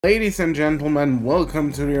Ladies and gentlemen,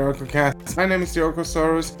 welcome to the OrcoCast. My name is the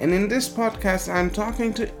Orcosaurus, and in this podcast I'm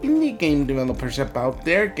talking to indie game developers about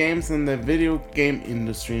their games and the video game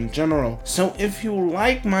industry in general. So if you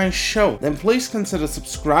like my show, then please consider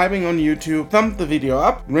subscribing on YouTube, thumb the video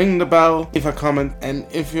up, ring the bell, leave a comment, and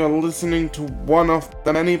if you're listening to one of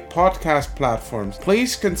the many podcast platforms,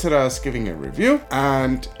 please consider us giving a review,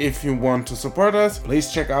 and if you want to support us,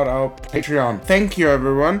 please check out our Patreon. Thank you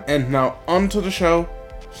everyone, and now on to the show.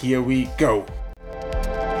 Here we go.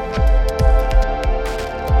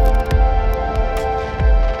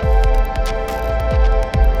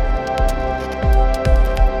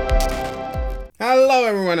 Hello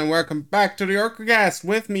everyone and welcome back to the OrcoCast.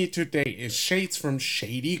 With me today is Shades from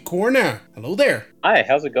Shady Corner. Hello there. Hi,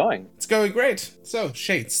 how's it going? It's going great. So,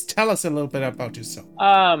 Shades, tell us a little bit about yourself.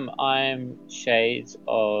 I'm Shades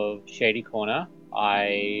of Shady Corner.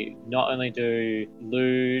 I not only do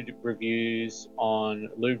lewd reviews on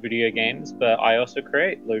lewd video games, but I also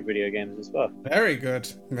create lewd video games as well. Very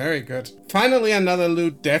good, very good. Finally, another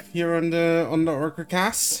lewd dev here on the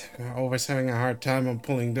OrcoCast. Always having a hard time on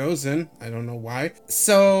pulling those in. I don't know why.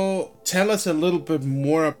 So, tell us a little bit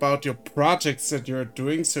more about your projects that you're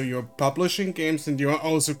doing. So, you're publishing games and you're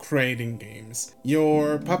also creating games.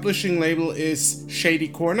 Your publishing label is Shady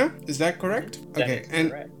Corner. Is that correct? Okay, and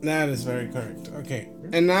correct. That is very correct. Okay,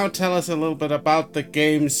 and now tell us a little bit about the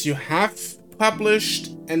games you have published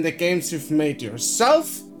and the games you've made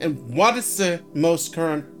yourself, and what is the most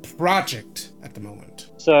current project at the moment?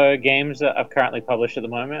 So games that I've currently published at the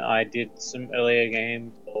moment, I did some earlier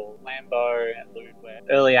games called Lambo and Lewdware.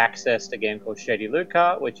 Early accessed a game called Shady Loot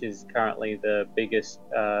Cart, which is currently the biggest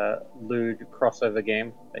lewd crossover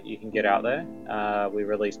game that you can get out there. We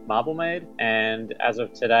released Marble Maid, and as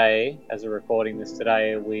of today, as we're recording this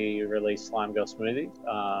today, we released Slime Girl Smoothies.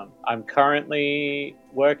 I'm currently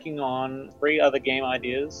working on 3 other game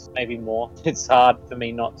ideas, maybe more. It's hard for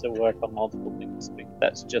me not to work on multiple things because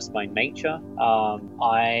that's just my nature.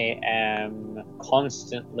 I am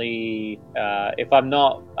constantly, if I'm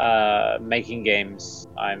not making games,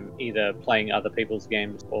 I'm either playing other people's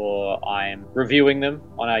games or I'm reviewing them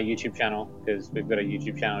on our YouTube channel, because we've got a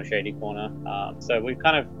YouTube channel, Shady Corner. So we've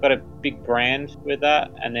kind of got a big brand with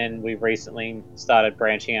that, and then we've recently started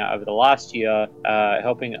branching out over the last year,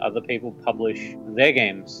 helping other people publish their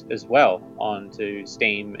games as well onto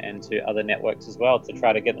Steam and to other networks as well, to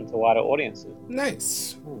try to get them to wider audiences.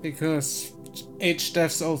 Nice, because H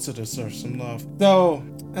devs also deserve some love. So,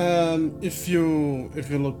 if you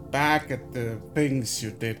look back at the things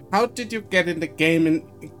you did, how did you get in the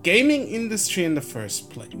gaming industry in the first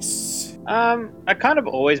place? I kind of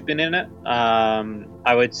always been in it.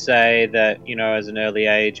 I would say that, as an early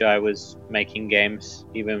age, I was making games,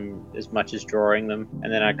 even as much as drawing them.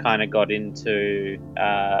 And then I kind of got into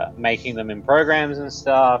making them in programs and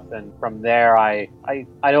stuff. And from there, I'd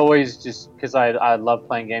always just, because I love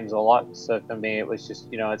playing games a lot. So for me, it was just,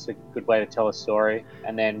 it's a good way to tell a story.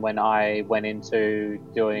 And then when I went into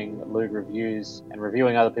doing lewd reviews and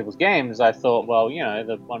reviewing other people's games, I thought, well,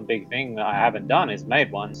 the one big thing that I haven't done is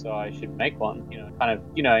made one. So I should make one,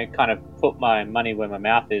 kind of put my money where my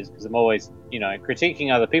mouth is, because I'm always,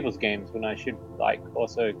 critiquing other people's games when I should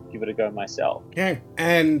also give it a go myself. Okay,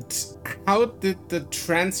 and how did the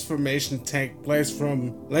transformation take place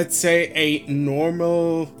from, let's say, a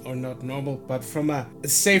normal, or not normal, but from a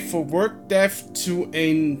safe for work dev to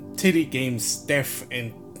a titty games dev,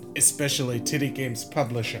 and especially titty games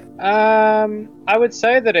publisher? I would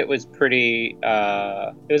say that it was pretty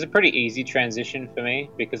it was a pretty easy transition for me,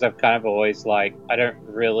 because I've kind of always I don't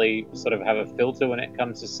really sort of have a filter when it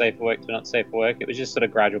comes to safe for work to not safe for work. It was just sort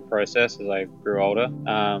of gradual process as I grew older,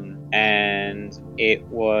 and it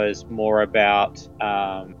was more about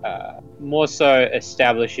more so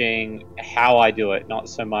establishing how I do it, not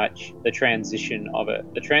so much the transition of it.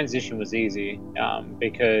 The transition was easy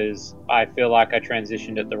because I feel like I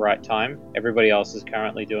transitioned at the right time. Everybody else is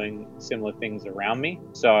currently doing similar things around me,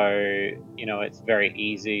 so it's very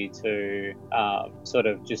easy to sort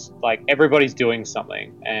of just everybody's doing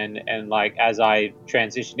something, and as I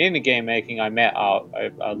transitioned into game making, I met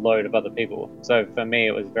a load of other people, so for me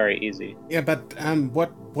it was very easy. Yeah, but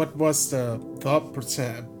what was the thought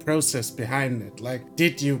process behind it?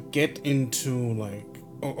 Did you get into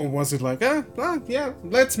or was it yeah,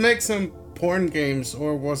 let's make some porn games,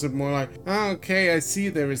 or was it more okay, I see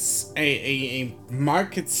there is a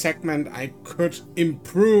market segment I could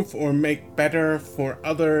improve or make better for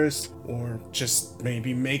others, or just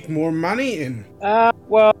maybe make more money in?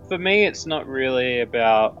 Well, for me, it's not really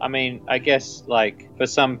about. I mean, I guess like for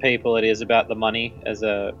some people, it is about the money as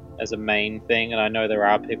a main thing, and I know there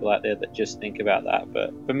are people out there that just think about that.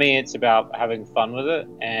 But for me, it's about having fun with it,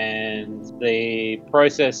 and the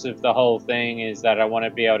process of the whole thing is that I want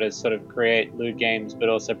to be able to sort of create loot games, but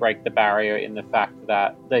also break the barrier in the fact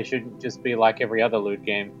that they shouldn't just be like every other loot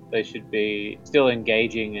game. They should be still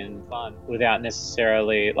engaging and fun without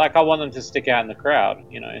necessarily like I want them to stick out in the crowd,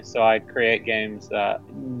 you know. So I create games that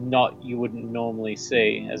you wouldn't normally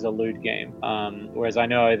see as a loot game. Whereas I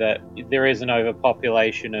know that there is an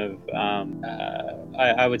overpopulation of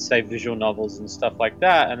I would say visual novels and stuff like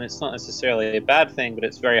that, and it's not necessarily a bad thing, but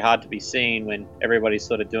it's very hard to be seen when everybody's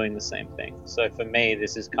sort of doing the same thing. So for me,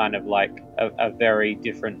 this is kind of like a very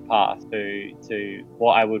different path to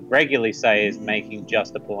what I would regularly say is making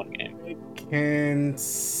just a porn game. Can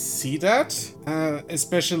see that,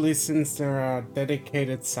 especially since there are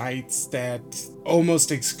dedicated sites that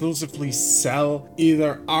almost exclusively sell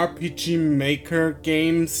either RPG Maker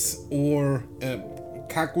games or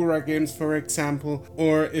Kagura games, for example,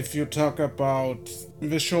 or if you talk about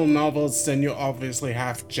visual novels, then you obviously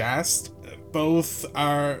have Just. Both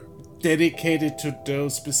are dedicated to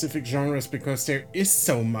those specific genres because there is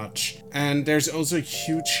so much, and there's also a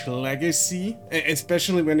huge legacy,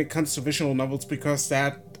 especially when it comes to visual novels, because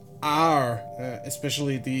that are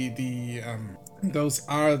especially those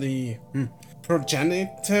are the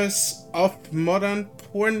progenitors of modern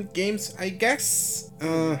porn games, I guess.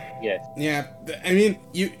 Yes. Yeah, I mean,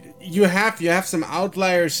 you have some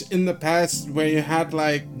outliers in the past where you had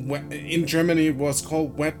like in Germany it was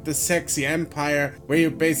called Web the Sexy Empire, where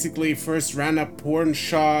you basically first ran a porn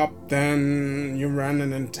shop, then you ran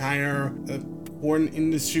an entire porn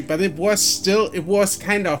industry, but it was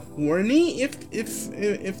kind of horny,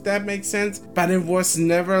 if that makes sense, but it was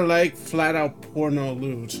never like flat out porno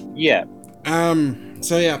loot. Yeah.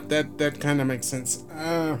 So yeah, that kind of makes sense.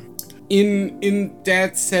 In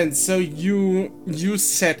that sense, so you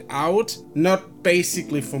set out not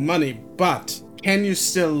basically for money, but can you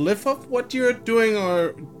still live off what you're doing,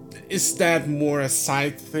 or is that more a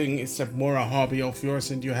side thing? Is that more a hobby of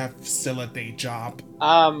yours and you have still a day job?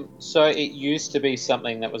 So it used to be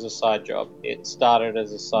something that was a side job. It started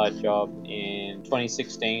as a side job in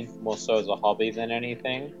 2016, more so as a hobby than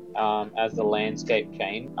anything. As the landscape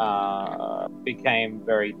changed, became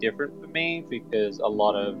very different for me because a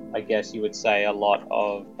lot of, I guess you would say, a lot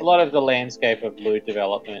of the landscape of loot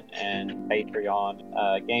development and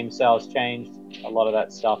Patreon game sales changed. A lot of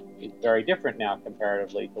that stuff is very different now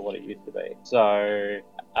comparatively to what it used to be. So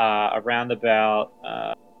around about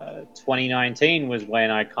 2019 was when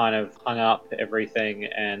I kind of hung up everything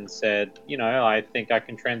and said, you know, I think I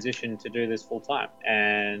can transition to do this full time.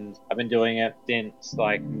 And I've been doing it since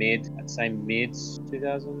like mid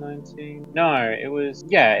 2019. No, I'd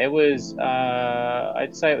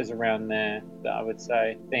say it was around there. I would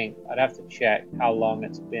say, I'd have to check how long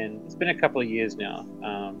it's been. It's been a couple of years now,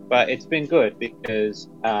 but it's been good because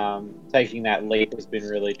taking that leap has been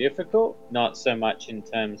really difficult. Not so much in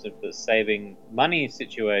terms of the saving money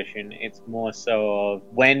situation, it's more so of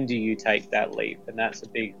when do you take that leap, and that's a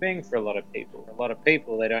big thing for a lot of people. A lot of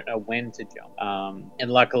people, they don't know when to jump.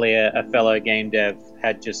 And luckily, a fellow game dev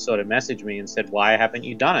had just sort of messaged me and said, "Why haven't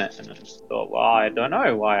you done it?" And I just thought, well, I don't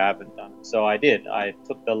know why I haven't done it. So I did. I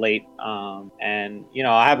took the leap, and you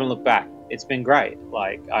know, I haven't looked back. It's been great.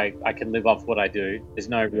 Like I can live off what I do. There's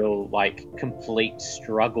no real like complete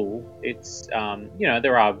struggle. It's you know,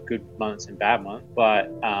 there are good months and bad months, but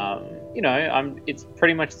you know, it's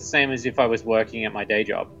pretty much the same as if I was working at my day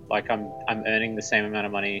job. Like I'm earning the same amount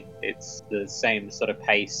of money. It's the same sort of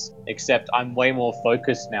pace, except I'm way more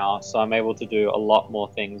focused now, so I'm able to do a lot more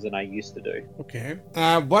things than I used to do. Okay.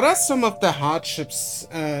 What are some of the hardships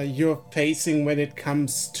you're facing when it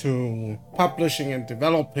comes to publishing and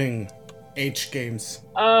developing H games?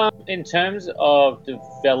 In terms of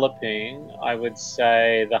developing, I would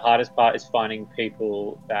say the hardest part is finding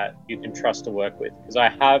people that you can trust to work with. Because I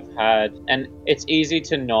have had, and it's easy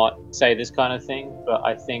to not say this kind of thing, but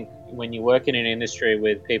I think when you work in an industry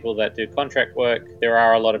with people that do contract work, there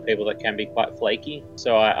are a lot of people that can be quite flaky.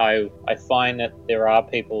 So I find that there are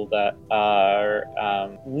people that are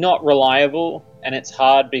not reliable, And it's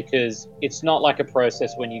hard because it's not like a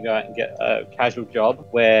process when you go out and get a casual job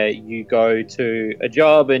where you go to a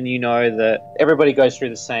job and you know that everybody goes through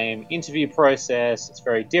the same interview process. It's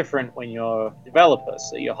very different when you're a developer.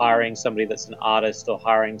 So you're hiring somebody that's an artist or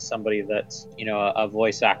hiring somebody that's, a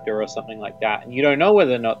voice actor or something like that. And you don't know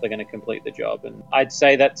whether or not they're going to complete the job. And I'd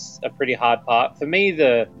say that's a pretty hard part. For me,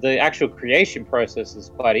 the actual creation process is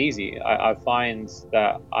quite easy. I find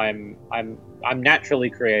that I'm naturally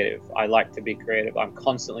creative. I like to be creative. I'm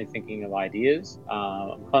constantly thinking of ideas.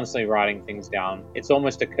 I'm constantly writing things down. It's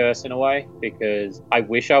almost a curse in a way because I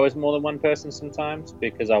wish I was more than one person sometimes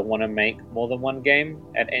because I want to make more than one game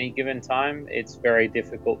at any given time. It's very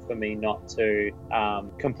difficult for me not to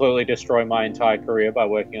completely destroy my entire career by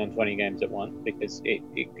working on 20 games at once because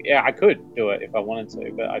I could do it if I wanted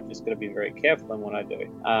to, but I've just got to be very careful in what I do.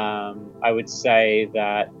 I would say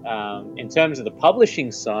that in terms of the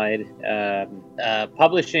publishing side,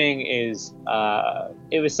 publishing is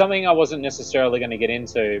it was something I wasn't necessarily going to get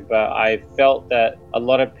into, but I felt that a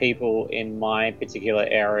lot of people in my particular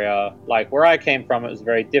area, like where I came from, it was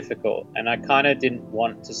very difficult, and I kind of didn't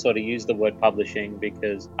want to sort of use the word publishing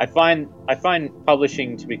because I find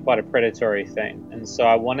publishing to be quite a predatory thing, and so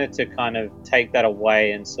I wanted to kind of take that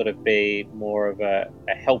away and sort of be more of a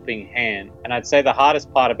helping hand. And I'd say the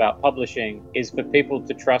hardest part about publishing is for people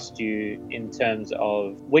to trust you in terms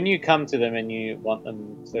of when you come to them and you want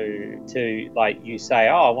them to like you say,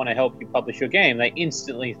 oh, I want to help you publish your game, they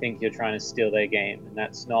instantly think you're trying to steal their game, and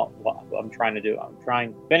that's not what I'm trying to do.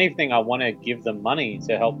 If anything, I want to give them money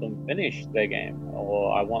to help them finish their game,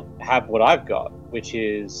 or I want to have what I've got, which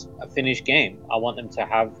is a finished game. I want them to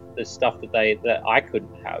have the stuff that I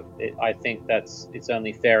couldn't have. I think it's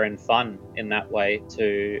only fair and fun in that way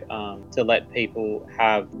to let people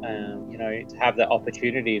have to have the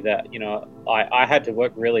opportunity that I had to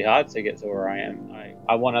work really hard to get to where I am.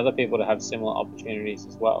 I want other people to have similar opportunities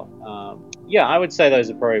as well. I would say those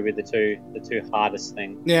are probably the two hardest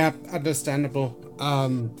things. Yeah, understandable.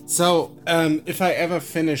 If I ever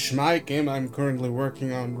finish my game, I'm currently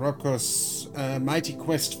working on Rocco's Mighty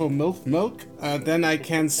Quest for Milk, then I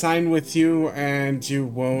can sign with you, and you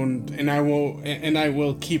won't, and I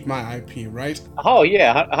will keep my IP, right? Oh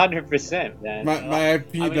yeah, 100%. Man. My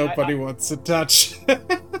IP, nobody wants to touch.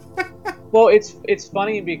 Well, it's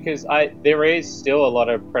funny because there is still a lot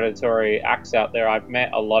of predatory acts out there. I've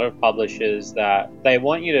met a lot of publishers that they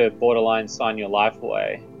want you to borderline sign your life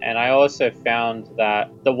away. And I also found that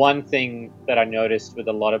the one thing that I noticed with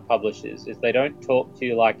a lot of publishers is they don't talk to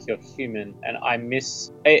you like you're human. And I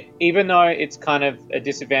miss it, even though it's kind of a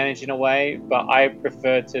disadvantage in a way, but I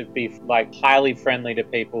prefer to be like highly friendly to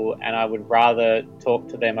people, and I would rather talk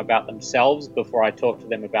to them about themselves before I talk to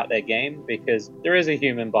them about their game, because there is a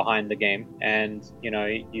human behind the game, and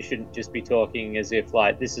you shouldn't just be talking as if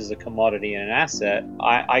like this is a commodity and an asset.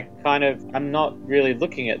 I'm not really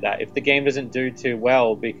looking at that. If the game doesn't do too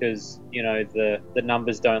well because the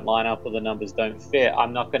numbers don't line up or the numbers don't fit,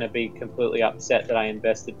 I'm not going to be completely upset that I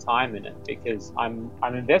invested time in it, because I'm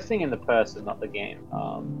investing in the person, not the game.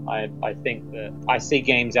 I think that I see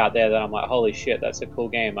games out there that I'm like, holy shit, that's a cool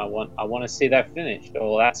game. I want to see that finished,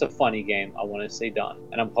 or that's a funny game I want to see done.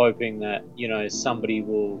 And I'm hoping that somebody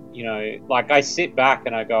will like I sit back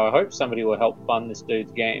and I go, I hope somebody will help fund this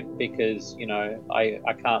dude's game, because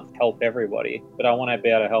I can't help everybody, but I want to be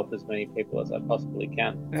able to help as many people as I possibly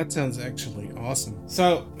can. That sounds actually awesome.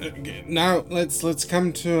 So now let's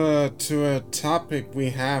come to a topic we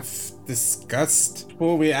have discussed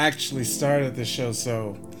before we actually started the show.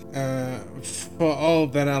 So for all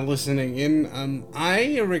that are listening in,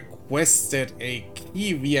 I requested a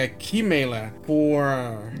key via Keymailer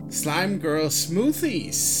for Slime Girl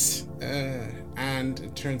Smoothies. And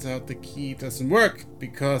it turns out the key doesn't work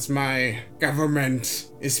because my government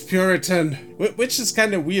is Puritan, which is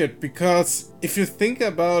kind of weird, because if you think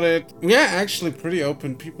about it, we are actually pretty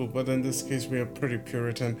open people, but in this case we are pretty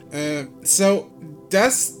Puritan. So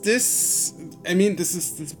does this, this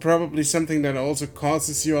is probably something that also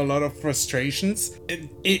causes you a lot of frustrations.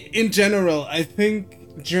 In general, I think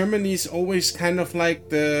Germany's always kind of like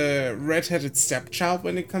the red-headed stepchild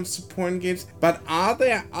when it comes to porn games, but are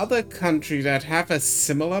there other countries that have a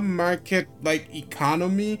similar market like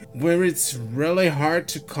economy where it's really hard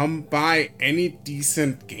to come by any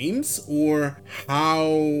decent games, or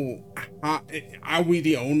how are we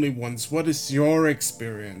the only ones? What is your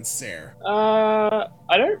experience there?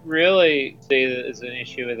 I don't really see that as an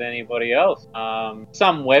issue with anybody else.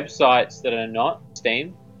 Some websites that are not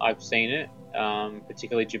Steam, I've seen it.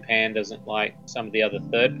 Particularly Japan doesn't like some of the other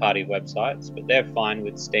third-party websites, but they're fine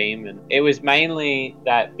with Steam. And it was mainly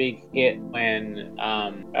that big hit when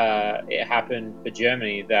it happened for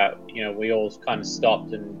Germany that we all kind of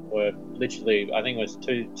stopped and were literally, I think it was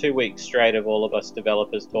two weeks straight of all of us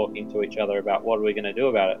developers talking to each other about what are we going to do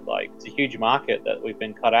about it. Like, it's a huge market that we've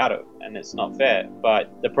been cut out of, and it's not fair.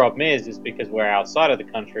 But the problem is because we're outside of the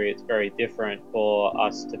country, it's very different for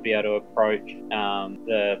us to be able to approach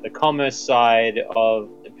the commerce side of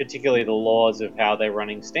particularly the laws of how they're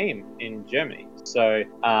running Steam in Germany. So,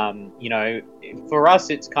 for us,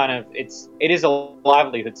 it is a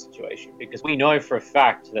livelihood situation because we know for a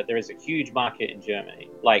fact that there is a huge market in Germany,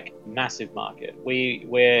 like massive market. We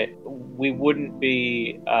wouldn't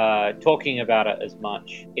be talking about it as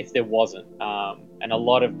much if there wasn't. And a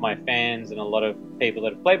lot of my fans and a lot of people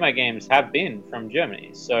that have played my games have been from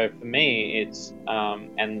Germany. So for me, it's,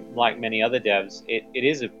 and like many other devs, it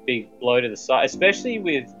is a big blow to the side, especially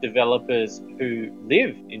with developers who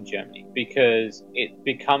live in Germany, because it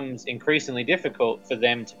becomes increasingly difficult for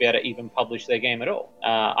them to be able to even publish their game at all.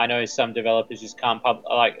 I know some developers just can't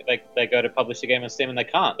they go to publish a game on Steam and they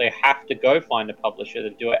can't. They have to go find a publisher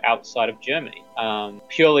to do it outside of Germany,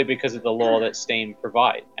 purely because of the law that Steam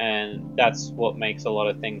provide. And that's what makes a lot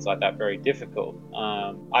of things like that very difficult.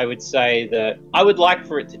 I would say that I would like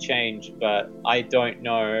for it to change, but I don't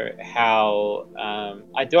know how.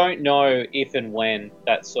 I don't know if and when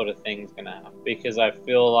that sort of thing's going to happen, because I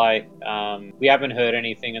feel like we haven't heard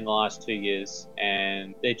anything in the last 2 years,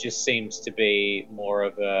 and there just seems to be more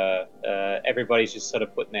of a everybody's just sort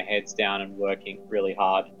of putting their heads down and working really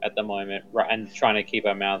hard at the moment, and trying to keep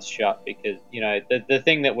our mouths shut, because the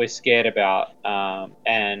thing that we're scared about,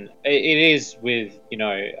 and it is with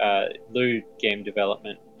lewd game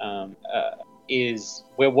development, is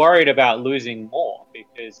we're worried about losing more,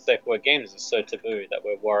 because safe word games are so taboo that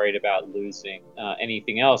we're worried about losing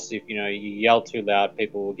anything else. If you yell too loud,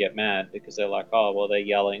 people will get mad because they're like, oh well, they're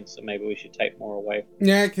yelling, so maybe we should take more away.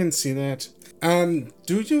 Yeah, I can see that.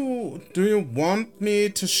 Do you want me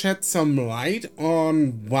to shed some light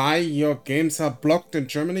on why your games are blocked in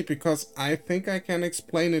Germany? Because I think I can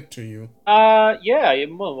explain it to you. Yeah, you're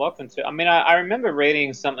more than welcome to. I mean, I remember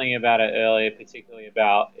reading something about it earlier, particularly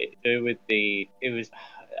about it to do with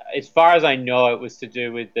as far as I know, it was to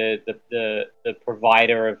do with the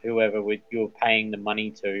provider of whoever you were paying the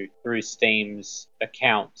money to through Steam's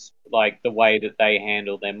accounts, like the way that they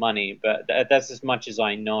handle their money. But that's as much as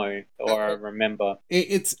I know or I remember.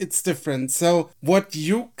 It's different. So what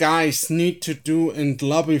you guys need to do and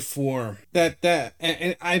lobby for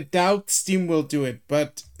and I doubt Steam will do it,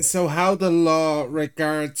 but so how the law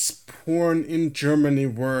regards porn in Germany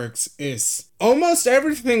works is almost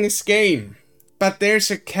everything is game. But there's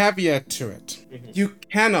a caveat to it. Mm-hmm. You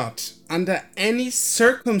cannot, under any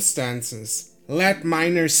circumstances, let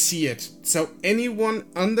minors see it. So anyone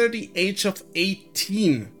under the age of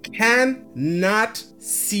 18 cannot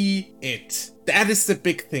see it. That is the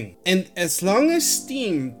big thing. And as long as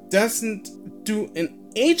Steam doesn't do an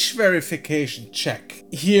age verification check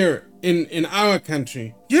here in our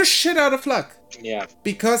country, you're shit out of luck. Yeah.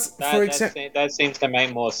 Because, for example... That seems to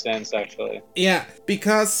make more sense, actually. Yeah,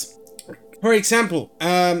 because... For example,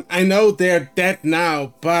 I know they're dead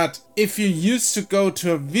now, but if you used to go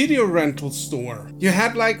to a video rental store, you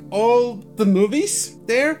had like all the movies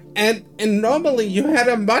there, and normally you had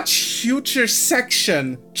a much huger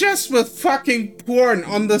section just with fucking porn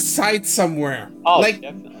on the side somewhere. Oh, like,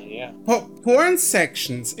 definitely, yeah. Porn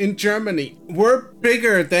sections in Germany were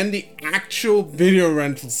bigger than the actual video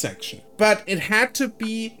rental section, but it had to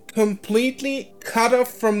be completely cut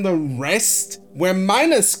off from the rest where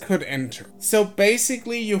minors could enter. So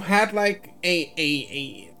basically you had like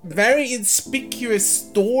a very inconspicuous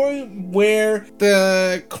store where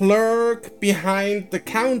the clerk behind the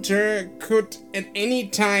counter could at any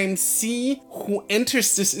time see who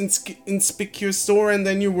enters this inconspicuous store, and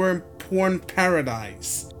then you were in porn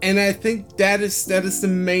paradise. And I think that is the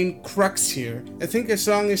main crux here. I think as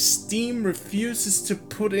long as Steam refuses to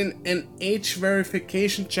put in an age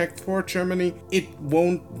verification check for Germany, it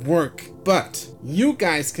won't work. But you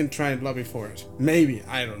guys can try and lobby for it. Maybe,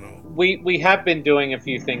 I don't know. We have been doing a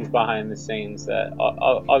few things behind the scenes that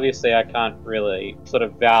obviously I can't really sort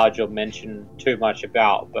of vouch or mention too much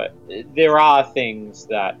about, but there are things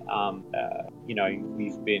that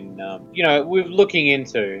we've been we're looking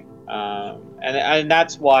into. And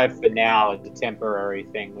that's why for now it's a temporary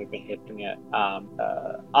thing. We've been looking at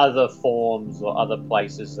other forms or other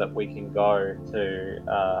places that we can go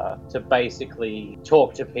to basically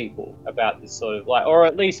talk to people about this sort of or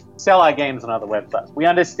at least sell our games on other websites. We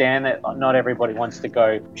understand that not everybody wants to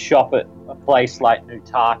go shop at a place like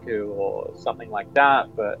Nutaku or something like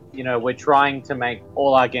that, but we're trying to make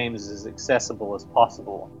all our games as accessible as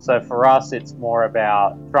possible. So for us, it's more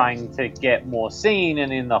about trying to get more seen,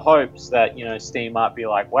 and in the hopes that Steam might be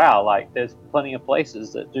like, wow, like there's plenty of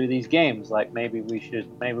places that do these games, like maybe we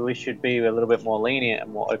should be a little bit more lenient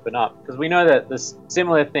and more open up, because we know that this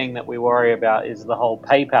similar thing that we worry about is the whole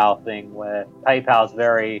PayPal thing, where PayPal's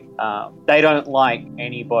very they don't like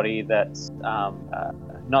anybody that's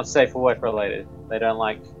not safe for work related. They don't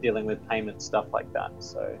like dealing with payment stuff like that.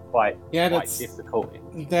 So quite difficult.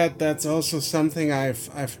 That's also something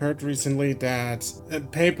I've heard recently, that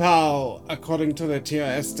PayPal, according to the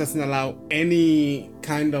TOS, doesn't allow any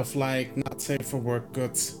kind of like not safe for work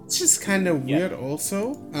goods. It's just kind of weird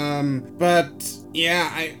also. But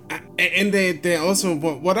yeah, and they also,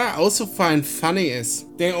 what I also find funny is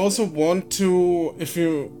they also want to, if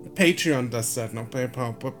you Patreon does that, not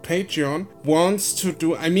PayPal, but Patreon wants to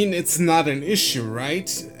do, I mean, it's not an issue,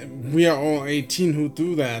 right? We are all 18 who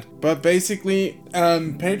do that. But basically,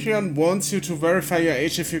 Patreon wants you to verify your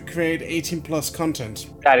age if you create 18 plus content.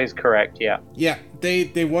 That is correct, yeah. Yeah,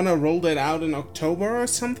 they want to roll that out in October or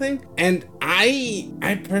something. And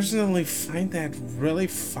I personally find that really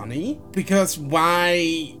funny, because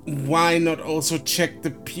why not also check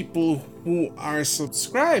the people who are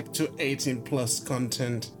subscribed to 18 plus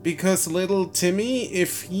content? Because little Timmy,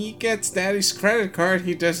 if he gets daddy's credit card,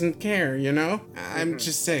 he doesn't care, I'm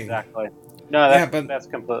just saying. Exactly. No, that's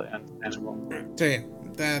completely understandable. So yeah,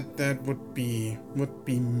 that would be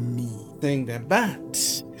me saying that.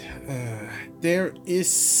 But there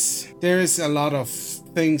is a lot of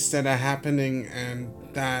things that are happening and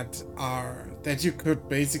that you could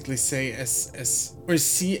basically say or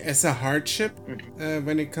see as a hardship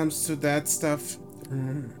when it comes to that stuff.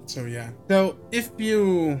 So yeah. So if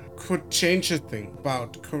you could change a thing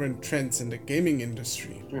about current trends in the gaming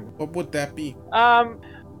industry, what would that be?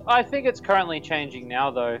 I think it's currently changing now,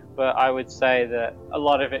 though, but I would say that a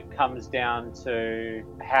lot of it comes down to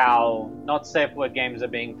how not safe word games are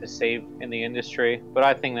being perceived in the industry, but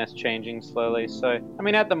I think that's changing slowly. So, I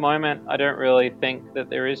mean, at the moment, I don't really think that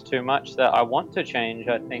there is too much that I want to change.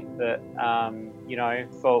 I think that,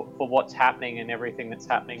 for what's happening and everything that's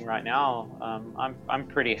happening right now, I'm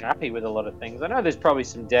pretty happy with a lot of things. I know there's probably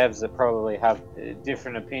some devs that probably have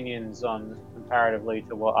different opinions on comparatively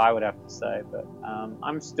to what I would have to say, but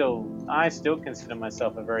I still consider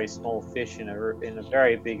myself a very small fish in a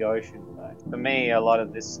very big ocean. So for me, a lot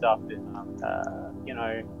of this stuff is,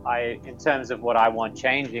 in terms of what I want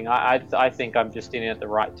changing, I think I'm just in it at the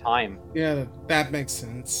right time. Yeah, that makes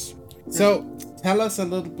sense. So tell us a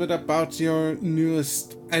little bit about your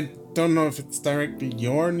newest, I don't know if it's directly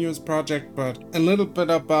your newest project, but a little bit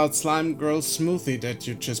about Slime Girl Smoothie that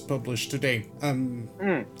you just published today.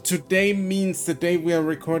 Today means the day we are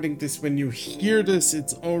recording this. When you hear this,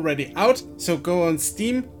 it's already out. So go on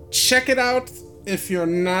Steam, check it out if you're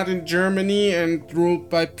not in Germany and ruled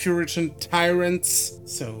by Puritan tyrants.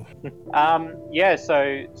 So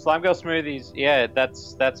so Slime Girl Smoothies,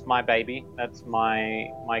 that's my baby. That's my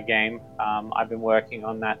game. I've been working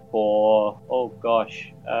on that for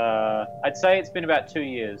I'd say it's been about 2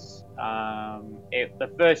 years.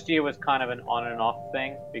 The first year was kind of an on and off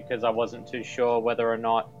thing, because I wasn't too sure whether or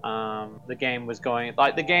not the game was going,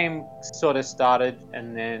 like, the game sort of started,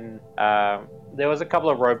 and then there was a couple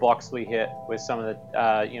of roadblocks we hit with some of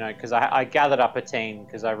the, because I gathered up a team,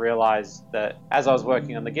 because I realized that as I was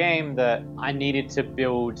working on the game that I needed to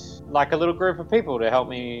build like a little group of people to help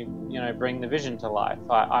me, bring the vision to life.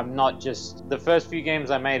 I'm not just, the first few games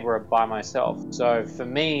I made were by myself. So for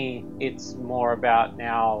me, it's more about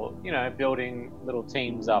now, building little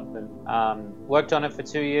teams up, and worked on it for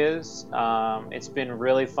 2 years. It's been a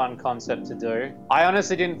really fun concept to do. I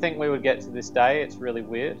honestly didn't think we would get to this day. It's really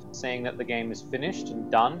weird seeing that the game is finished and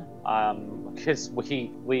done, because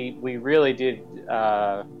we really did.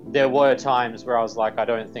 There were times where I was like, I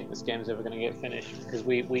don't think this game's ever going to get finished, because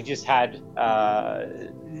we just had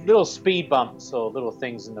little speed bumps or little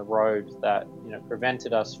things in the road that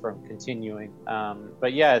prevented us from continuing.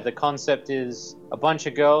 But yeah, the concept is a bunch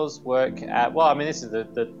of girls work at, well, I mean, this is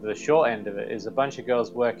the short end of it, is a bunch of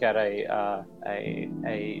girls work at a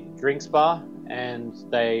drinks bar, and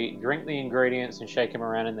they drink the ingredients and shake them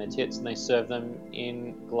around in their tits, and they serve them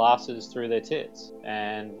in glasses through their tits.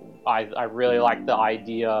 And I really like the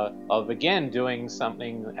idea of, again, doing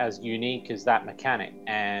something as unique as that mechanic.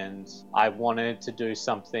 And I wanted to do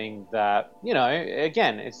something that,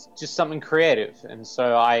 again, it's just something creative. And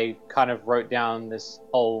so I kind of wrote down this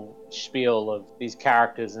whole spiel of these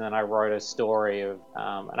characters, and then I wrote a story of,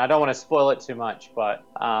 and I don't want to spoil it too much, but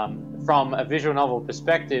from a visual novel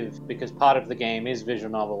perspective, because part of the game is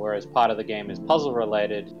visual novel, whereas part of the game is puzzle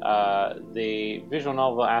related, the visual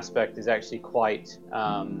novel aspect is actually quite,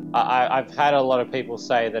 I've had a lot of people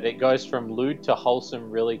say that it goes from lewd to wholesome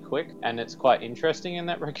really quick, and it's quite interesting in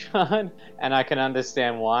that regard, and I can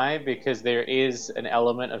understand why, because there is an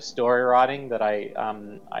element of story writing that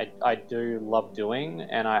I do love doing,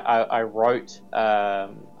 and I wrote,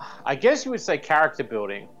 I guess you would say character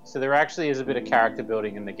building. So there actually is a bit of character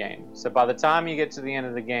building in the game. So by the time you get to the end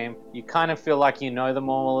of the game, you kind of feel like you know them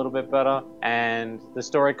all a little bit better, and the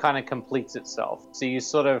story kind of completes itself. So you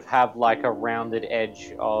sort of have like a rounded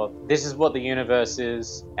edge of, this is what the universe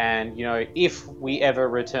is, and you know, if we ever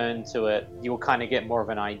return to it, you'll kind of get more of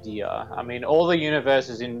an idea. I mean, all the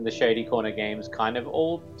universes in the Shady Corner games kind of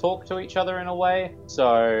all talk to each other in a way.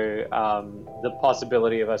 So the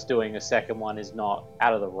possibility of us doing a second one is not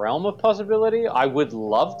out of the realm of possibility. I would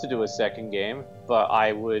love to do a second game, but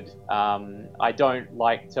I don't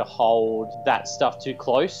like to hold that stuff too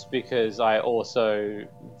close, because I also,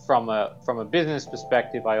 from a business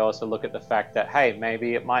perspective, I also look at the fact that, hey,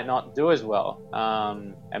 maybe it might not do as well,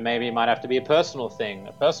 and maybe it might have to be a personal thing,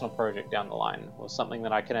 a personal project down the line, or something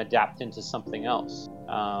that I can adapt into something else,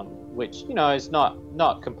 which, you know, is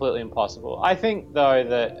not completely impossible. I think though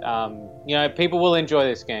that you know, people will enjoy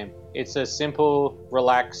this game. It's a simple,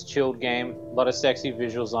 relaxed, chilled game. A lot of sexy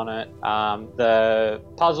visuals on it. The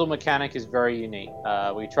puzzle mechanic is very unique.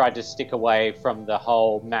 We tried to stick away from the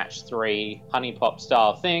whole match 3 honey pop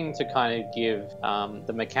style thing to kind of give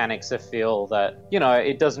the mechanics a feel that, you know,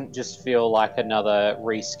 it doesn't just feel like another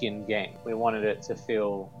reskin game. We wanted it to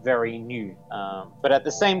feel very new, but at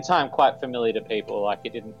the same time quite familiar to people. Like,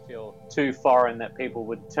 it didn't feel too foreign that people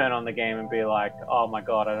would turn on the game and be like, oh my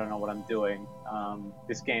god, I don't know what I'm doing.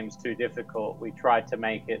 This game's too difficult. We tried to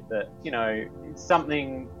make it that, you know, it's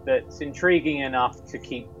something that's intriguing enough to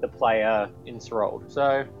keep the player enthralled.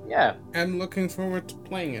 So, yeah. I'm looking forward to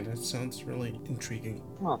playing it. It sounds really intriguing.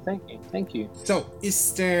 Oh, thank you. So,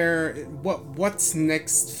 is there... What's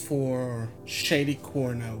next for Shady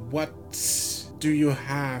Corner? What do you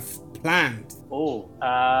have planned? Oh,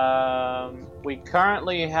 we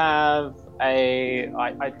currently have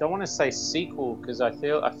I don't want to say sequel, because I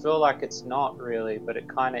feel like it's not really, but it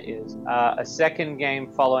kind of is. A second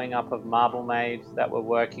game following up of Marble Maid that we're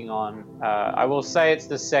working on. I will say it's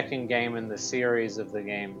the second game in the series of the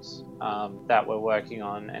games that we're working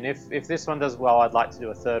on. And if this one does well, I'd like to do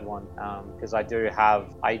a third one, because I do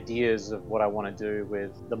have ideas of what I want to do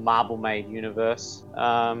with the Marble Maid universe.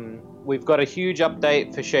 We've got a huge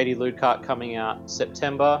update for Shady Loot Cart coming out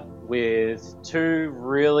September, with 2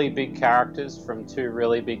 really big characters from 2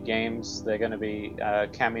 really big games. They're going to be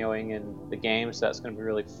cameoing in the games, so that's going to be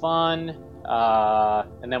really fun.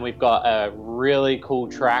 And then we've got a really cool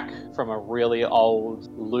track from a really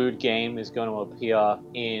old lewd game is going to appear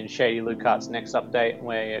in Shady Loot Cart's next update,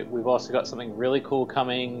 where we've also got something really cool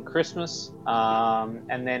coming Christmas.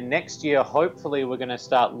 And then next year, hopefully, we're going to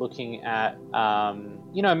start looking at,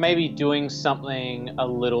 you know, maybe doing something a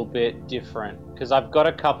little bit different. Because I've got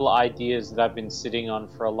a couple of ideas that I've been sitting on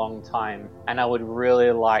for a long time, and I would really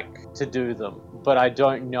like to do them. But I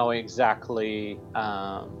don't know exactly,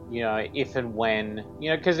 you know, if and when, you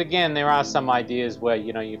know, because again, there are some ideas where,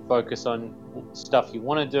 you know, you focus on stuff you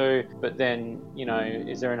want to do, but then, you know,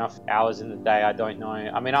 is there enough hours in the day? I don't know.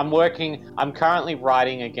 I mean, I'm currently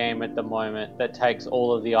writing a game at the moment that takes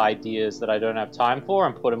all of the ideas that I don't have time for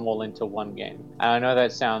and put them all into one game. And I know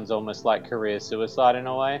that sounds almost like career suicide in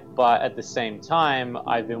a way, but at the same time,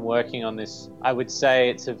 I've been working on this. I would say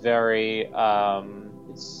it's a very,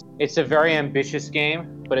 it's a very ambitious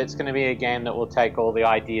game, but it's going to be a game that will take all the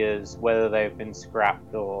ideas, whether they've been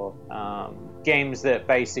scrapped or games that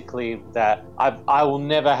basically that I will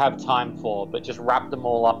never have time for, but just wrap them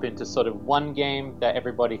all up into sort of one game that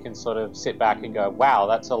everybody can sort of sit back and go, wow,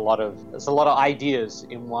 that's a lot of ideas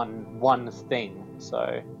in one thing.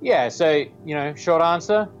 So yeah, so, you know, short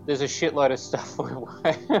answer, there's a shitload of stuff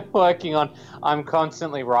we're working on. I'm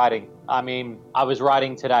constantly writing. I mean, I was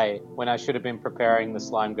writing today when I should have been preparing the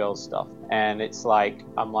Slime Girls stuff. And it's like,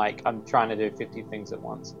 I'm trying to do 50 things at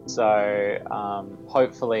once. So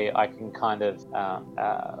hopefully I can kind of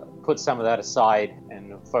put some of that aside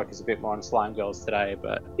and focus a bit more on Slime Girls today.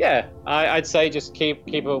 But yeah, I'd say just keep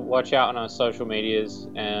a watch out on our social medias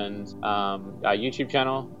and our YouTube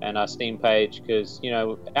channel and our Steam page, because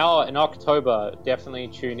in October, definitely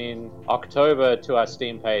tune in October to our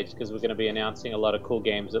Steam page, because we're going to be announcing a lot of cool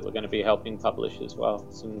games that we're going to be helping publish as well.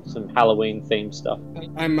 Some Halloween themed stuff.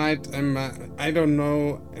 I don't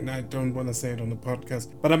know, and I don't want to say it on the podcast,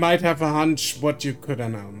 but I might have a hunch what you could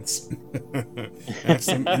announce. I have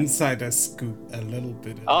some insider scoop, a little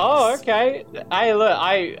bit. Okay.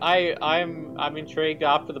 I'm intrigued.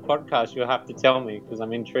 After the podcast, you'll have to tell me, because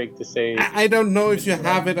I'm intrigued to see. I don't know if you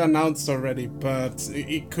have it announced already, but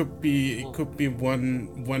it could be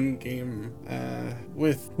one game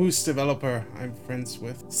with whose developer I'm friends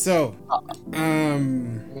with. So,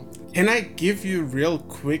 can I give you real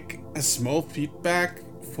quick a small feedback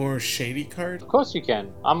for Shady Card? Of course you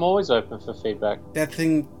can. I'm always open for feedback. That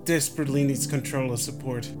thing desperately needs controller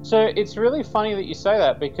support. So it's really funny that you say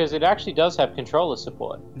that, because it actually does have controller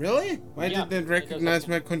support. Really? Why did it recognize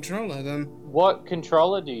my controller then? What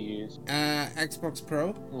controller do you use? Xbox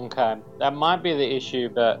Pro. Okay, that might be the issue,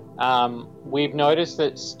 but we've noticed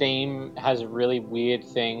that Steam has a really weird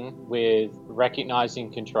thing with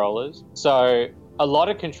recognizing controllers. So a lot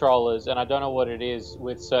of controllers, and I don't know what it is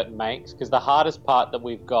with certain makes, because the hardest part that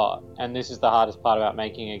we've got, and this is the hardest part about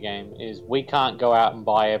making a game, is we can't go out and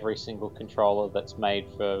buy every single controller that's made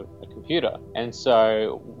for a computer. And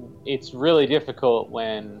so it's really difficult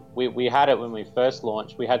when we had it when we first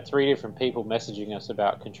launched. We had 3 different people messaging us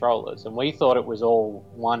about controllers, and we thought it was all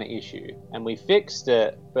one issue, and we fixed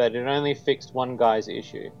it, but it only fixed one guy's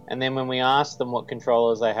issue. And then when we asked them what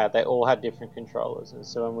controllers they had, they all had different controllers. And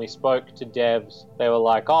so when we spoke to devs, they were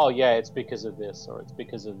like, oh yeah, it's because of this, or it's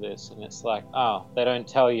because of this. And it's like, oh, they don't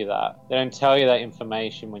tell you that. They don't tell you that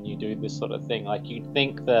information when you do this sort of thing. Like, you'd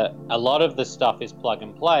think that a lot of the stuff is plug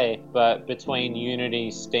and play, but between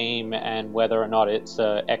Unity, Steam, and whether or not it's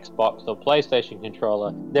a Xbox or PlayStation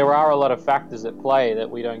controller, there are a lot of factors at play that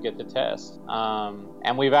we don't get to test.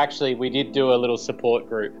 And we did do a little support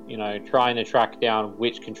group, trying to track down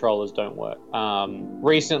which controllers don't work.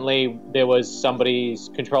 Recently, there was somebody's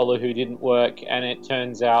controller who didn't work, and it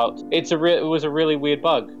turns out it was a really weird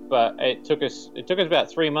bug. But it took us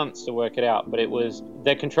about 3 months to work it out. But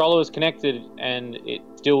the controller was connected, and it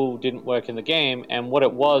still didn't work in the game. And what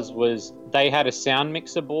it was they had a sound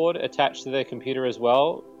mixer board attached to their computer as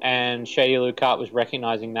well, and Shady Lucart was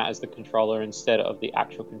recognizing that as the controller instead of the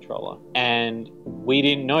actual controller. And we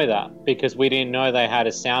didn't know that, because we didn't know they had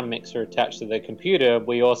a sound mixer attached to their computer.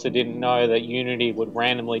 We also didn't know that Unity would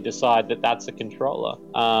randomly decide that that's a controller.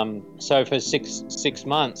 So for six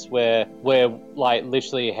months, we're like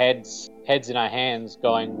literally heads in our hands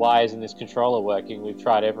going, why isn't this controller working? We've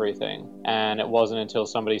tried everything. And it wasn't until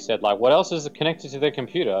somebody said, like, what else is connected to their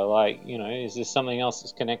computer? Like, is there something else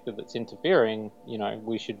that's connected that's interfering?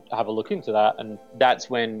 We should have a look into that. And that's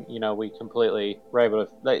when, we completely were able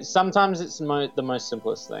to, sometimes it's the most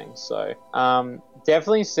simplest thing. So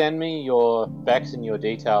definitely send me your specs and your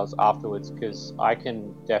details afterwards, because I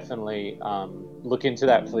can definitely look into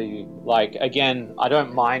that for you. Like, again, I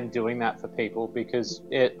don't mind doing that for people, because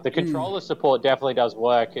the controller support definitely does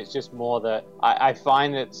work. It's just more that I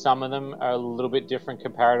find that some of them are a little bit different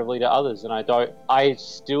comparatively to others, and I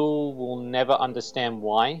still will never understand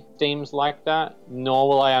why Steam's like that, nor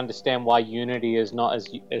will I understand why Unity is not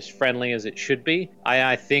as friendly as it should be.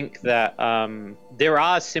 I think that there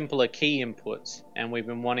are simpler key inputs, and we've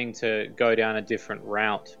been wanting to go down a different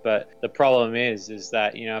route. But the problem is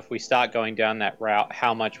that, if we start going down that route,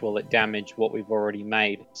 how much will it damage what we've already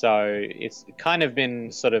made? So it's kind of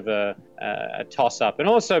been sort of a toss-up. And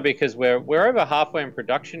also because we're over halfway in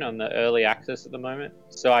production on the early access at the moment.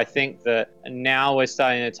 So I think that now we're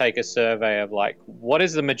starting to take a survey of, like, what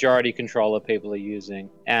is the majority controller people are using?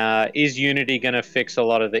 Is Unity going to fix a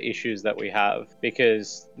lot of the issues that we have?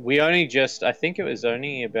 Because I think it was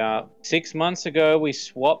only about 6 months ago, we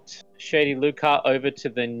swapped Shady Lucart over to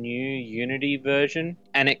the new Unity version,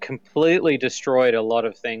 and it completely destroyed a lot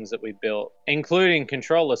of things that we built, including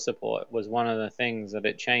controller support was one of the things that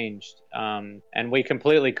it changed. And we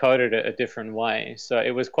completely coded it a different way. So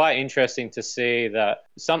it was quite interesting to see that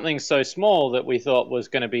something so small that we thought was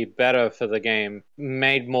going to be better for the game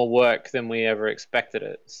made more work than we ever expected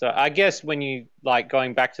it. So I guess when you like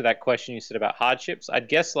going back to that question you said about hardships, I'd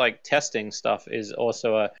guess like testing stuff is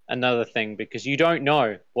also another thing, because you don't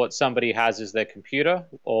know what somebody has as their computer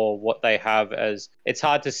or what they have as. It's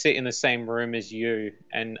hard to sit in the same room as you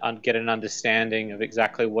and get an understanding of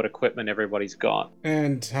exactly what equipment everybody's got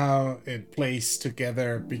and how it plays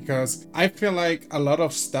together, because I feel like a lot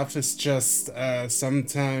of stuff is just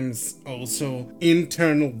sometimes also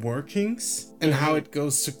internal workings and how it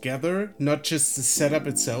goes together, not just the setup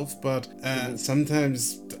itself, but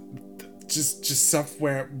sometimes just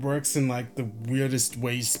software works in like the weirdest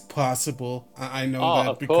ways possible. I know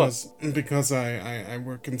that because I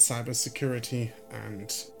work in cybersecurity,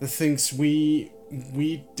 and the things we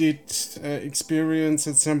did experience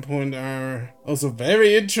at some point are also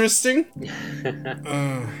very interesting.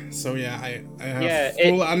 So yeah, I have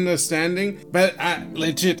full understanding, but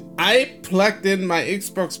legit, I plugged in my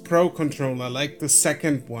Xbox Pro controller, like the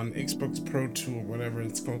second one, Xbox Pro 2 or whatever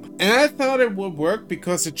it's called, and I thought it would work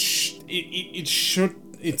because it should.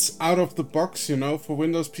 It's out of the box, you know, for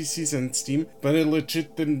Windows PCs and Steam, but it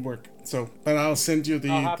legit didn't work. So, but I'll send you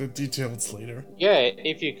the details later. Yeah,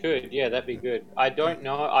 if you could, yeah, that'd be good. I don't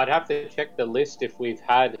know. I'd have to check the list if we've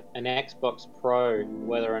had an Xbox Pro,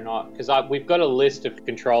 whether or not, because we've got a list of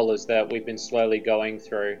controllers that we've been slowly going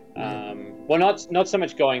through. Well, not so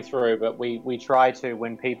much going through, but we try to,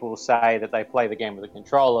 when people say that they play the game with a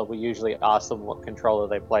controller, we usually ask them what controller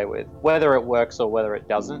they play with, whether it works or whether it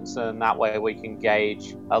doesn't. So in that way we can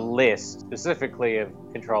gauge a list specifically of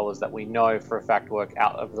controllers that we know for a fact work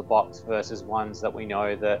out of the box versus ones that we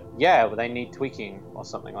know that they need tweaking or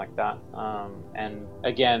something like that. And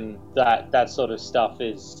again, that sort of stuff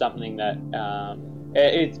is something that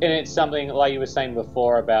it's something like you were saying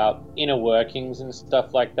before about inner workings and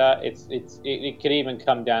stuff like that. It could even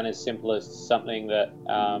come down as simple as something that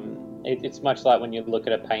it's much like when you look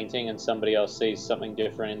at a painting and somebody else sees something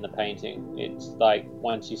different in the painting. It's like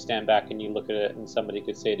once you stand back and you look at it and somebody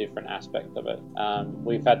could see a different aspect of it.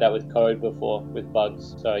 We've had that with code before, with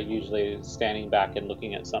bugs. So usually standing back and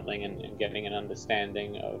looking at something and getting an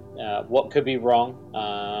understanding of what could be wrong.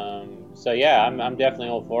 So yeah, I'm definitely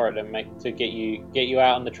all for it, and to get you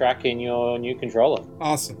out on the track in your new controller.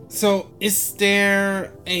 Awesome. So is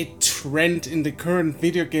there a trend in the current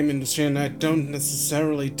video game industry, and I don't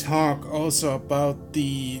necessarily talk also about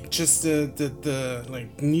the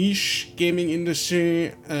like niche gaming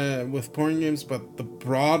industry with porn games, but the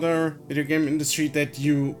broader video game industry that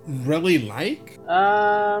you really like?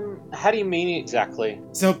 How do you mean exactly?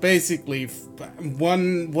 So basically,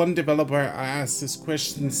 one developer I asked this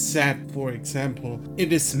question said, for example,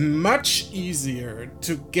 it is much easier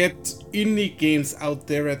to get indie games out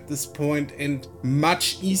there at this point, and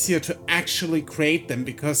much easier to actually create them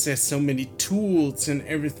because there's so many tools and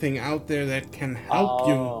everything out there that can help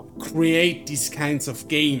you create these kinds of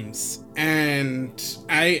games. And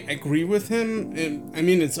I agree with him. I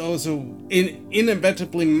mean, it's also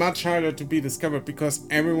inevitably much harder to be discovered because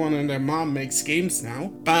everyone and their mom makes games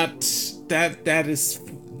now. But that is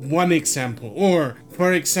one example. Or,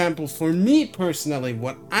 for example, for me personally,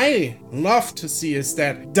 what I love to see is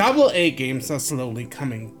that AA games are slowly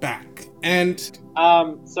coming back. And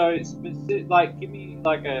so like, give me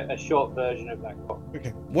like a short version of that. Okay,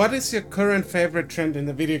 what is your current favorite trend in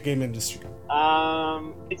the video game industry?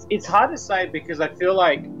 It's hard to say because I feel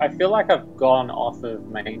like I've gone off of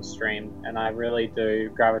mainstream, and I really do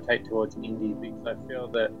gravitate towards indie because I feel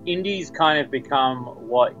that indie's kind of become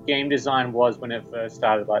what game design was when it first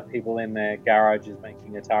started, like people in their garages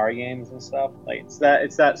making Atari games and stuff. Like it's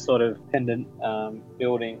that sort of pendant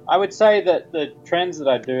building. I would say that the trends that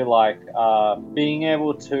I do like are being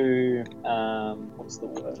able to what's the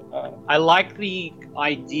word? I like the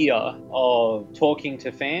idea of talking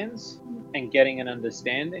to fans and getting an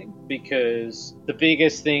understanding, because the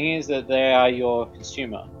biggest thing is that they are your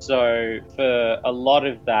consumer. So for a lot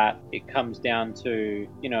of that, it comes down to,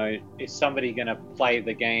 you know, is somebody going to play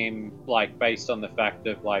the game like based on the fact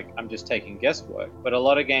of like, I'm just taking guesswork. But a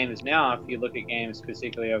lot of games now, if you look at games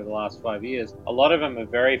particularly over the last 5 years, a lot of them are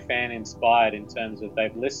very fan inspired in terms of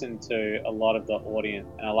they've listened to a lot of the audience,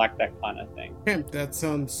 and I like that kind of thing. Okay, that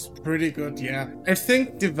sounds pretty good. Yeah, I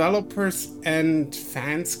think developers and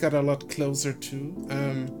fans got a lot closer too.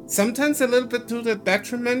 Sometimes a little bit to the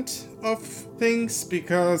detriment of things,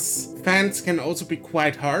 because fans can also be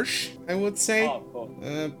quite harsh, I would say. Oh, of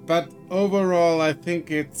course. But overall, I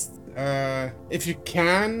think it's if you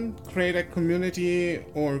can create a community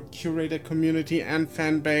or curate a community and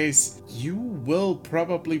fan base, you will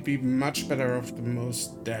probably be much better off than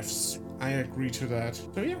most devs, I agree to that.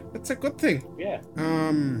 So yeah, that's a good thing. Yeah.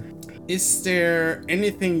 Is there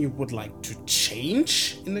anything you would like to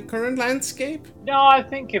change in the current landscape? No, I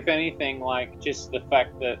think if anything, like just the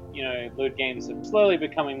fact that lewd games are slowly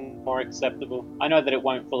becoming more acceptable. I know that it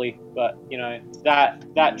won't fully, but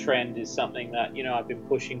that trend is something that I've been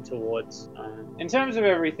pushing towards. In terms of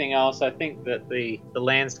everything else, I think that the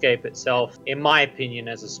landscape itself, in my opinion,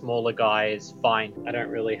 as a smaller guy, is fine. I don't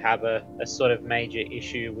really have a sort of major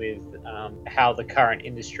issue with how the current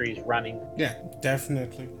industry is running. Yeah,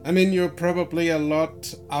 definitely. I mean, you're probably a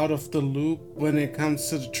lot out of the loop when it comes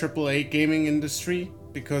to the AAA gaming industry,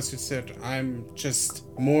 because you said I'm just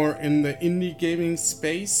more in the indie gaming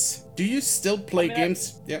space. Do you still play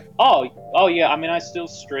games? Yeah. Oh yeah. I mean, I still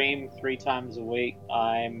stream 3 times a week.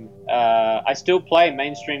 I still play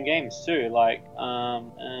mainstream games too. Like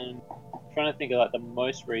and trying to think of like the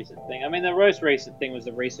most recent thing. I mean, the most recent thing was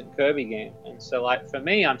the recent Kirby game, and so like for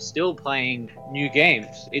me, I'm still playing new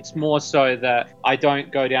games. It's more so that I don't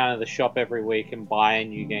go down to the shop every week and buy a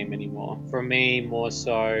new game anymore. For me, more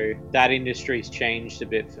so that industry's changed a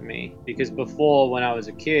bit for me, because before, when I was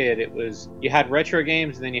a kid, it was you had retro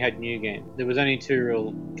games and then you had new games. There was only 2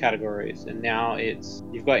 real categories, and now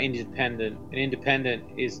you've got independent, and independent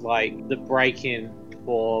is like the break-in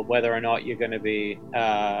for whether or not you're going to be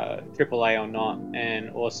AAA or not. And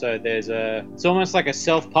also it's almost like a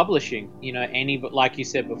self-publishing, like you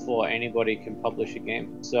said before, anybody can publish a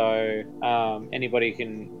game. So anybody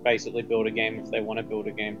can basically build a game if they want to build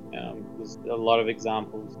a game. There's a lot of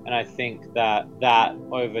examples, and I think that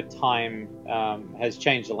over time has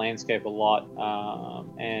changed the landscape a lot.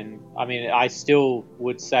 And I mean, I still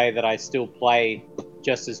would say that I still play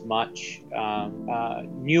just as much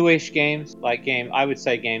newish games, I would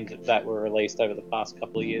say games that were released over the past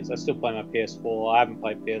couple of years. I still play my PS4. I haven't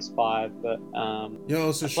played PS5, but you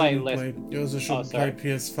also shouldn't play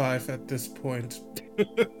PS5 at this point.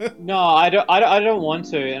 No, I don't want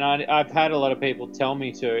to, and I've had a lot of people tell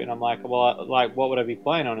me to, and I'm like, well, like, what would I be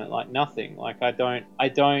playing on it? Like, nothing. Like, I don't.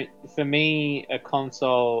 For me, a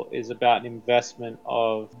console is about an investment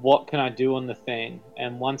of what can I do on the thing,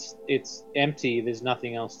 and once it's empty, there's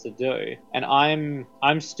nothing else to do. And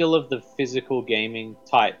I'm still of the physical gaming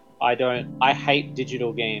type. I hate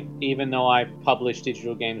digital games. Even though I publish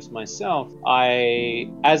digital games myself,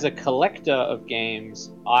 as a collector of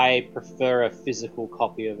games, I prefer a physical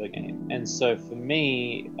copy of a game. And so for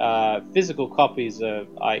me, physical copies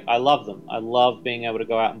I love them. I love being able to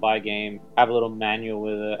go out and buy a game, have a little manual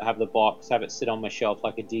with it, have the box, have it sit on my shelf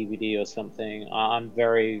like a DVD or something. I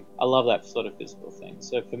love that sort of physical thing.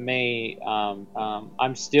 So for me,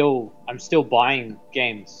 I'm still buying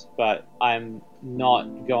games, but I'm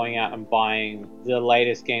not going out and buying the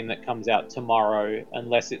latest game that comes out tomorrow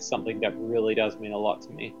unless it's something that really does mean a lot to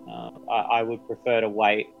me. I would prefer to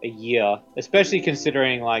wait a year, especially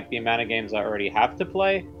considering like the amount of games I already have to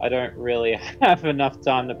play. I don't really have enough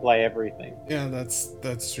time to play everything. Yeah,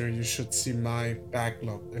 that's true. You should see my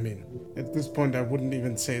backlog. I mean, at this point, I wouldn't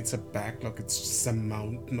even say it's a backlog. It's just a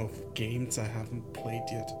mountain of games I haven't played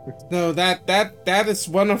yet. No, that is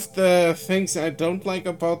one of the things I don't like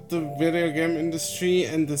about the video game industry,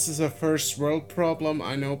 and this is a first world problem,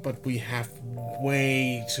 I know, but we are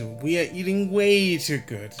eating way too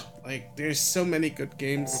good. Like, there's so many good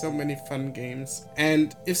games, so many fun games.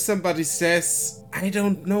 And if somebody says, I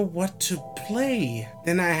don't know what to play,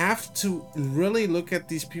 then I have to really look at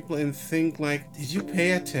these people and think, like, did you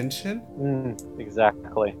pay attention?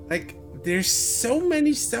 Exactly. Like, there's so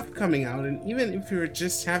many stuff coming out, and even if you're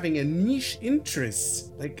just having a niche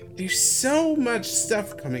interest, like, there's so much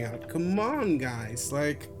stuff coming out. Come on, guys,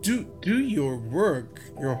 like, do your work,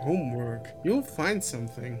 your homework. You'll find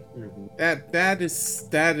something. That is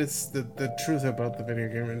the truth about the video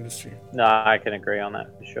game industry. No, I can agree on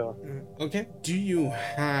that for sure. Okay, do you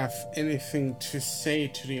have anything to say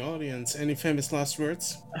to the audience? Any famous last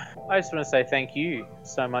words? I just want to say thank you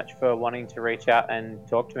so much for wanting to reach out and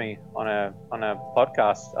talk to me on a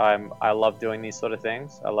podcast. I love doing these sort of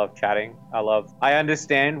things. I love chatting. I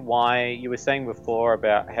understand why you were saying before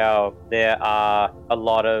about how there are a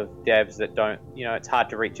lot of devs that don't, it's hard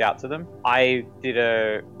to reach out to them. I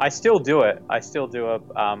still do it. I still do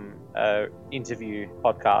a interview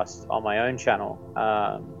podcast on my own channel.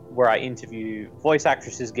 Where I interview voice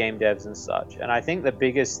actresses, game devs, and such. And I think the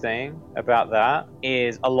biggest thing about that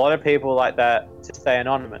is a lot of people like that to stay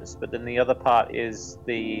anonymous, but then the other part is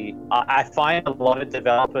I find a lot of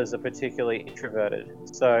developers are particularly introverted.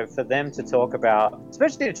 So for them to talk about,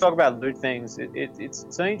 especially to talk about loot things,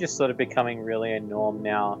 it's only just sort of becoming really a norm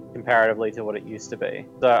now comparatively to what it used to be.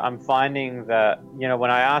 So I'm finding that,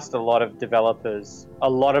 when I asked a lot of developers, a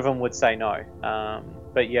lot of them would say no.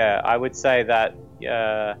 But yeah, I would say that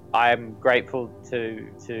I'm grateful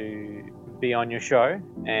to be on your show,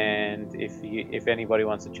 and if anybody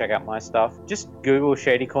wants to check out my stuff, just Google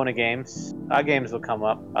Shady Corner Games. Our games will come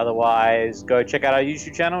up. Otherwise, go check out our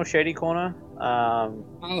YouTube channel, Shady Corner. I'll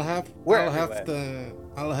We're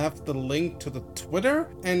have the link to the Twitter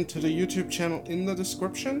and to the YouTube channel in the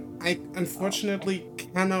description. I unfortunately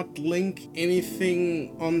cannot link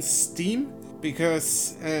anything on Steam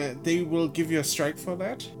because they will give you a strike for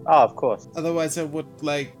that. Oh, of course. Otherwise, I would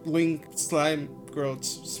like link Slime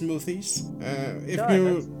Girls Smoothies.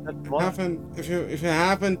 If you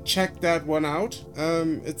haven't checked that one out,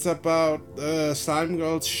 it's about slime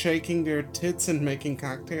girls shaking their tits and making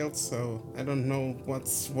cocktails. So I don't know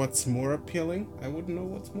what's more appealing. I wouldn't know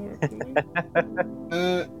what's more appealing.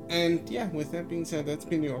 And yeah, with that being said, that's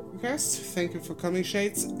been the Orcocast. Thank you for coming,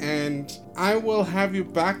 Shades, and I will have you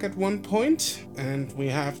back at one point, and we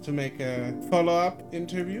have to make a follow-up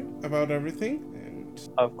interview about everything.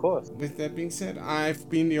 Of course. With that being said, I've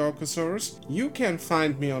been the Orcosaurus. You can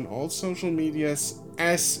find me on all social medias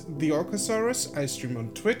as the Orcosaurus. I stream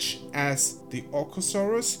on Twitch as the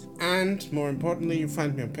Orcosaurus, and more importantly, you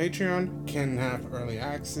find me on Patreon. Can have early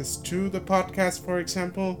access to the podcast, for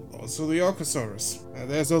example. Also the Orcosaurus.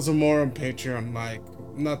 There's also more on Patreon, like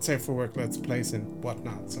Not Safe for Work Let's Plays and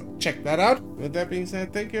whatnot. So check that out. With that being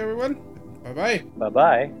said, thank you everyone. Bye bye. Bye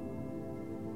bye.